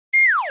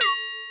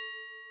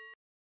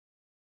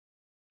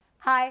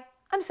Hi,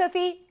 I'm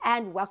Sophie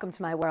and welcome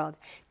to my world.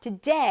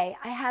 Today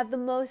I have the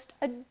most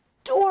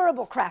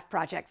adorable craft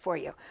project for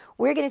you.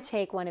 We're going to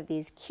take one of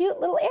these cute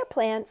little air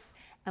plants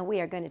and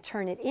we are going to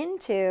turn it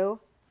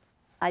into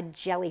a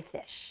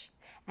jellyfish.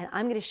 And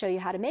I'm going to show you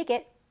how to make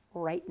it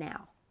right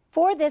now.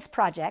 For this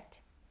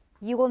project,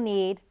 you will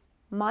need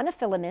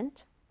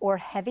monofilament or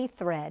heavy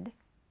thread,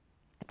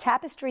 a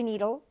tapestry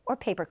needle or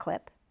paper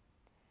clip,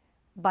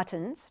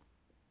 buttons,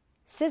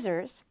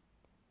 scissors,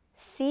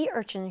 sea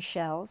urchin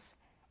shells,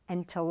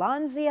 and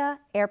Tillandsia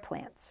air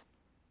plants.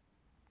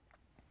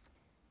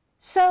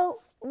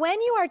 So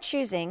when you are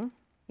choosing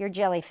your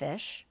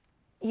jellyfish,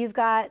 you've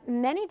got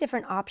many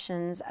different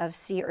options of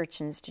sea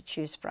urchins to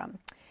choose from.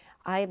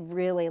 I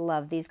really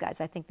love these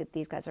guys. I think that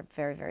these guys are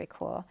very, very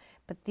cool.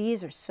 But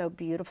these are so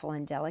beautiful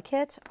and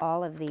delicate,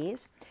 all of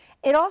these.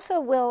 It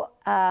also will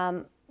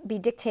be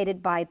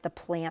dictated by the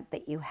plant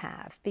that you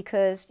have,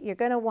 because you're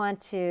going to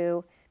want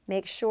to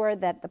make sure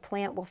that the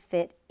plant will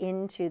fit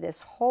into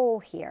this hole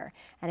here.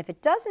 And if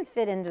it doesn't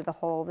fit into the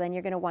hole, then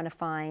you're going to want to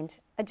find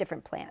a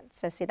different plant.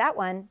 So see, that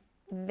one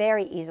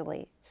very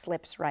easily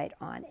slips right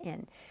on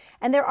in.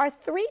 And there are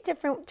 3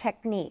 different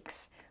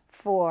techniques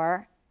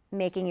for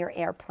making your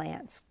air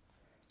plants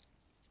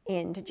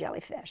into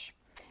jellyfish.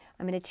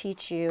 I'm going to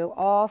teach you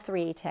all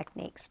 3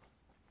 techniques.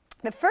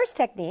 The first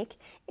technique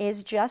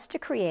is just to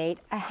create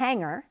a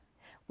hanger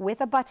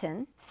with a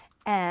button.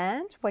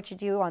 And what you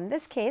do on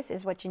this case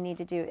is what you need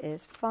to do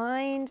is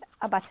find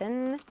a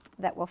button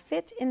that will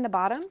fit in the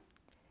bottom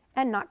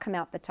and not come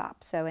out the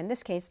top. So in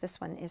this case, this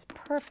one is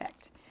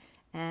perfect.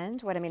 And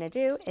what I'm going to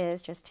do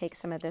is just take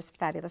some of this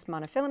fabulous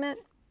monofilament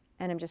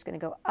and I'm just going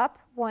to go up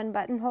one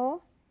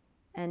buttonhole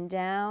and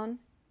down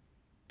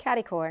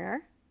catty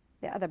corner,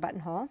 the other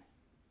buttonhole,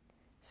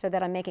 so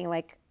that I'm making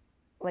like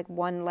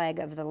one leg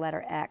of the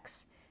letter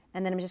X.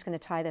 And then I'm just going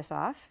to tie this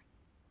off.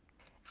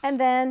 And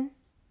then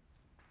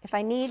if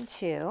I need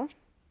to,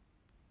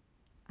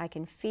 I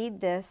can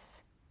feed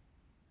this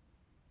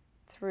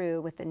through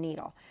with the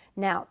needle.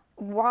 Now,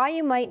 why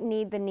you might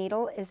need the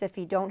needle is if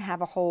you don't have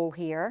a hole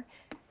here.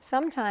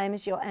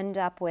 Sometimes you'll end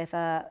up with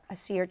a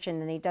sea urchin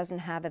and he doesn't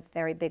have a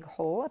very big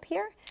hole up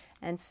here.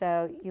 And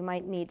so you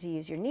might need to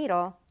use your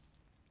needle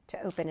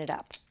to open it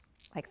up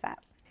like that.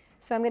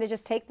 So I'm going to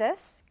just take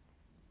this,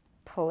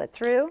 pull it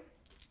through,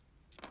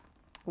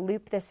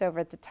 loop this over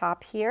at the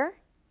top here,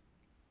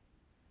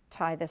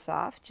 tie this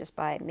off just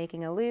by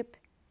making a loop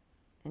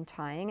and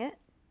tying it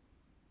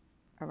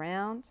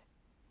around.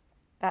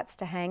 That's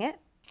to hang it.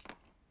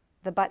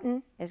 The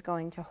button is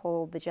going to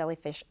hold the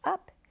jellyfish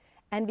up.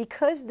 And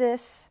because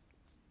this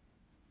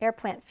air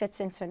plant fits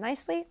in so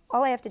nicely,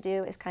 all I have to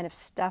do is kind of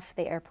stuff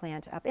the air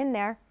plant up in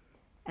there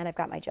and I've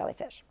got my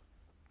jellyfish.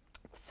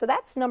 So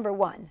that's number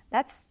 1.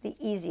 That's the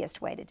easiest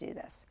way to do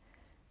this.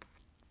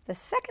 The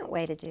second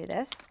way to do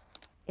this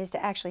is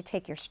to actually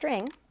take your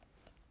string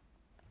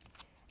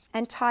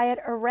and tie it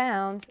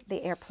around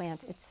the air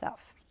plant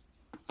itself.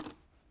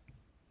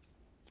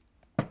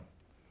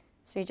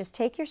 So you just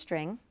take your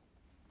string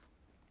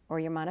or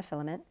your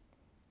monofilament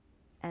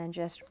and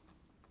just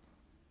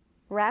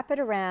wrap it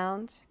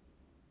around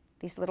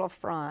these little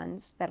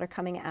fronds that are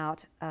coming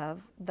out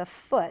of the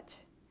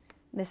foot.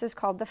 This is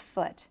called the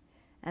foot,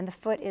 and the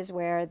foot is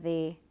where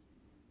the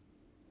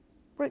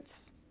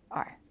roots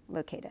are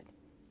located.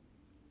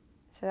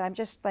 So I've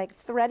just like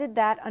threaded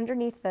that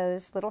underneath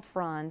those little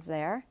fronds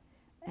there.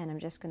 And I'm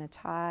just going to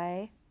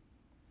tie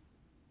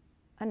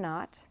a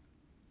knot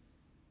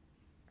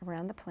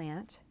around the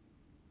plant.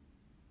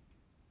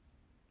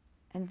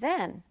 And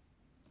then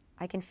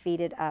I can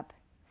feed it up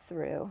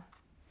through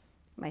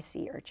my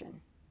sea urchin.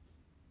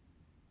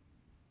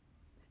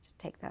 Just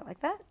take that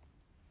like that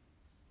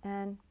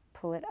and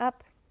pull it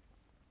up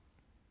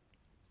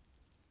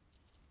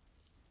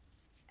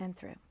and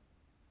through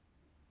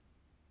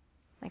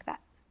like that.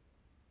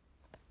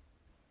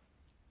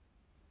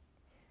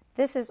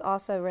 This is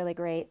also really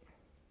great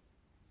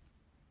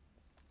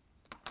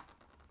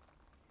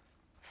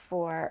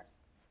for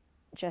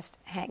just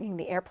hanging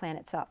the air plant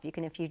itself. You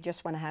can, if you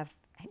just want to have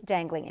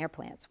dangling air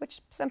plants,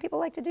 which some people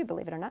like to do,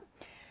 believe it or not.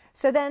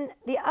 So then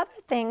the other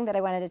thing that I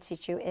wanted to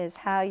teach you is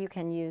how you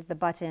can use the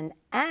button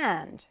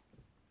and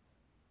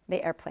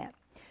the air plant.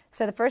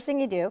 So the first thing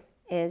you do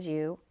is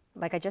you,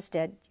 like I just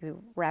did,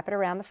 you wrap it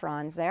around the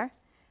fronds there,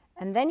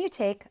 and then you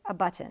take a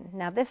button.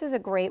 Now this is a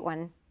great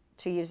one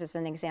to use as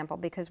an example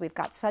because we've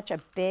got such a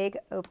big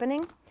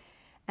opening.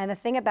 And the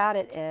thing about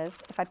it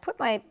is, if I put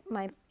my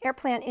air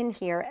plant in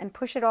here and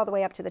push it all the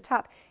way up to the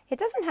top, it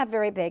doesn't have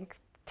very big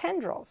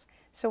tendrils.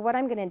 So what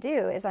I'm going to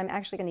do is I'm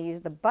actually going to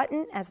use the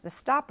button as the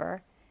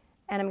stopper,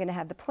 and I'm going to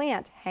have the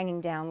plant hanging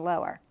down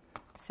lower.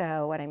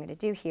 So what I'm going to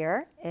do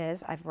here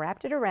is I've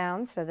wrapped it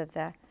around so that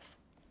the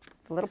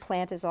little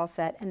plant is all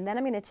set, and then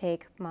I'm going to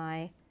take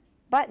my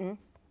button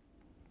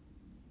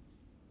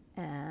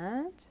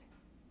and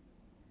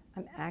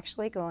I'm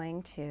actually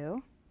going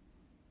to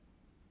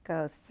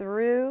go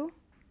through,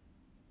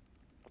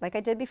 like I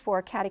did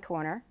before, catty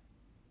corner,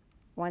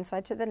 one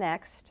side to the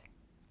next,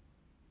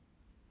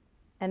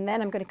 and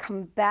then I'm going to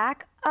come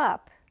back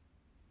up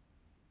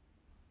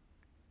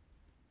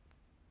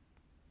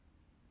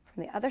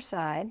from the other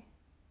side.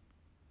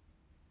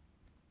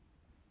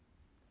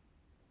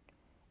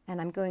 And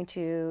I'm going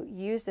to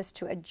use this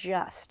to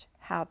adjust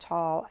how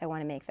tall I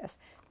want to make this.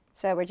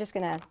 So we're just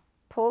going to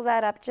pull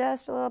that up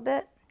just a little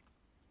bit.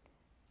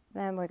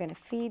 Then we're going to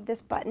feed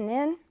this button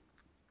in.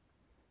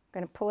 I'm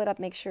going to pull it up,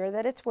 make sure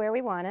that it's where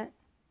we want it.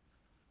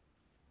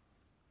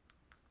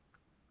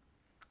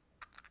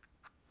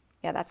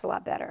 Yeah, that's a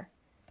lot better.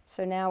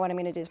 So now what I'm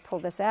going to do is pull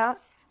this out.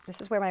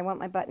 This is where I want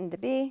my button to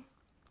be.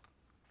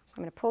 So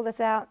I'm going to pull this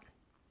out,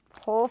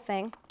 whole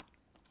thing,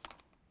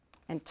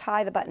 and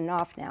tie the button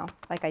off now,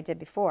 like I did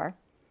before.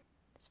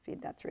 Just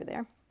feed that through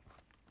there.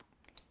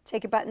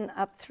 Take your button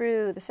up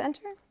through the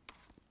center.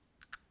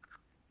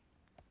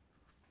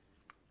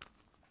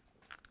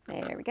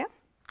 There we go.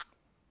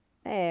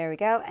 There we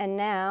go. And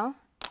now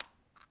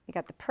you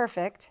got the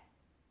perfect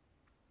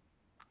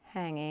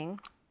hanging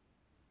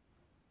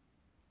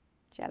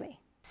jelly.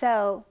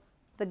 So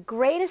the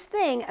greatest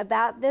thing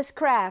about this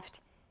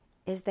craft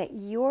is that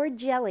your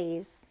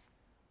jellies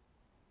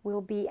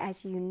will be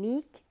as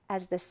unique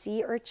as the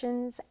sea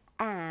urchins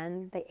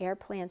and the air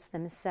plants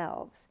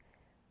themselves.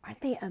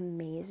 Aren't they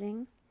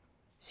amazing?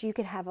 So you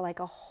could have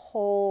like a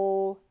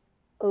whole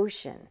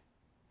ocean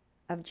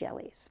of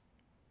jellies.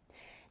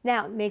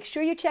 Now, make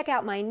sure you check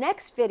out my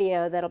next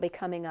video that'll be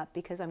coming up,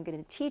 because I'm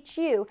going to teach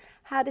you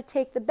how to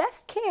take the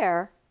best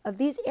care of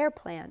these air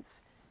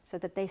plants so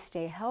that they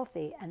stay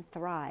healthy and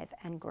thrive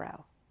and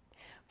grow.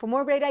 For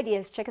more great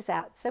ideas, check us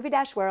out,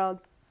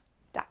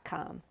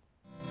 Sophie-World.com.